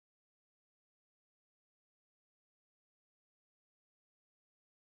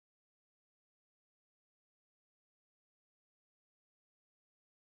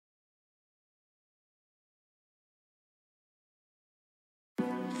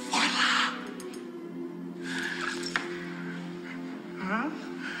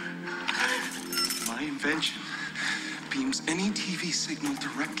invention beams any TV signal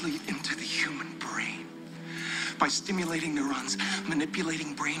directly into the human brain. By stimulating neurons,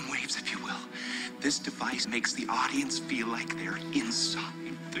 manipulating brain waves, if you will, this device makes the audience feel like they're inside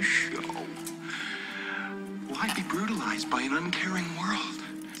the show. Why be brutalized by an uncaring world?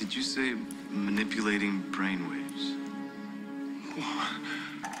 Did you say manipulating brainwaves?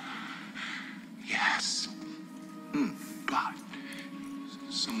 Yes. But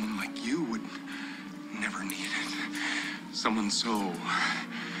someone like you would never need it. Someone so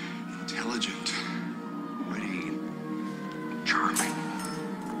intelligent, witty, charming.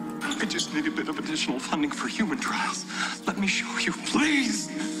 I just need a bit of additional funding for human trials. Let me show you, please.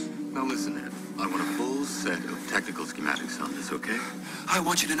 Now listen, Ed. I want a full set of technical schematics on this, okay? I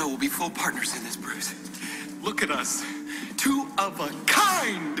want you to know we'll be full partners in this, Bruce. Look at us. Two of a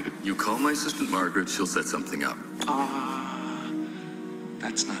kind! You call my assistant Margaret, she'll set something up.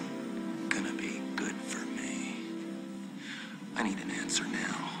 That's not gonna be good for me. I need an answer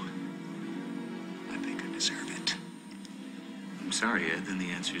now. I think I deserve it. I'm sorry, Ed, then the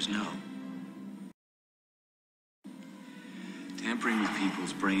answer is no. Tampering with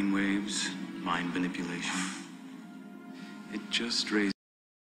people's brainwaves, mind manipulation. It just raises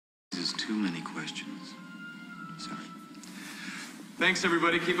too many questions. Sorry. Thanks,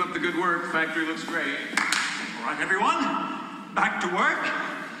 everybody. Keep up the good work. Factory looks great. All right, everyone. Back to work.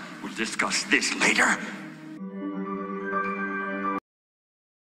 We'll discuss this later.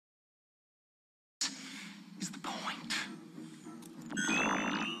 Is the point.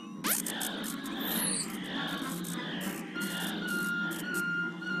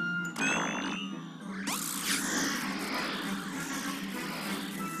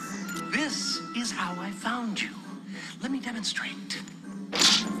 This is how I found you. Let me demonstrate.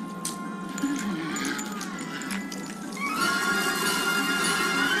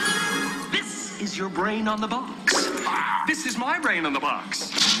 This is your brain on the box. This is my brain on the box.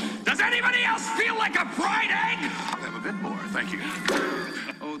 Does anybody else feel like a fried egg? I'll have a bit more, thank you.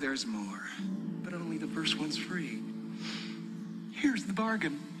 Oh, there's more. But only the first one's free. Here's the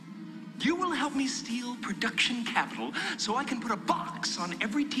bargain. You will help me steal production capital so I can put a box on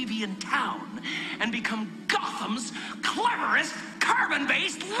every TV in town and become Gotham's cleverest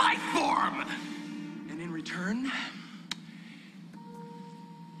carbon-based life form. And in return,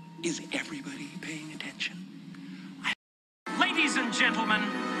 is everybody paying attention? Ladies and gentlemen,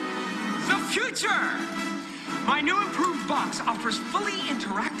 the future! My new improved box offers fully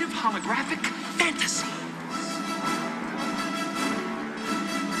interactive holographic fantasy.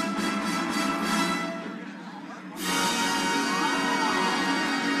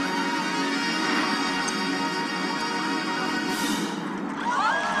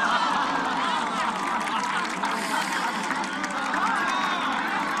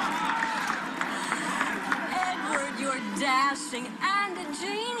 Dashing and a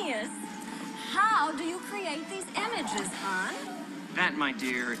genius. How do you create these images, hon? That, my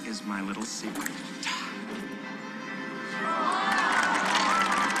dear, is my little secret.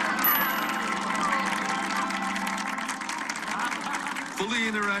 Fully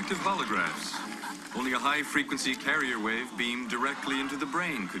interactive holographs. Only a high-frequency carrier wave beamed directly into the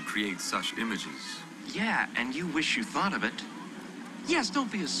brain could create such images. Yeah, and you wish you thought of it. Yes,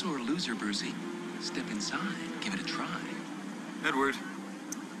 don't be a sore loser, Brucey. Step inside, give it a try. Edward,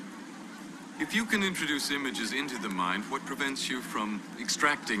 if you can introduce images into the mind, what prevents you from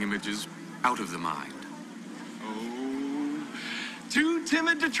extracting images out of the mind? Oh, too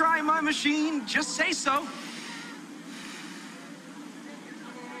timid to try my machine? Just say so.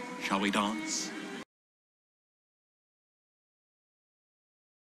 Shall we dance?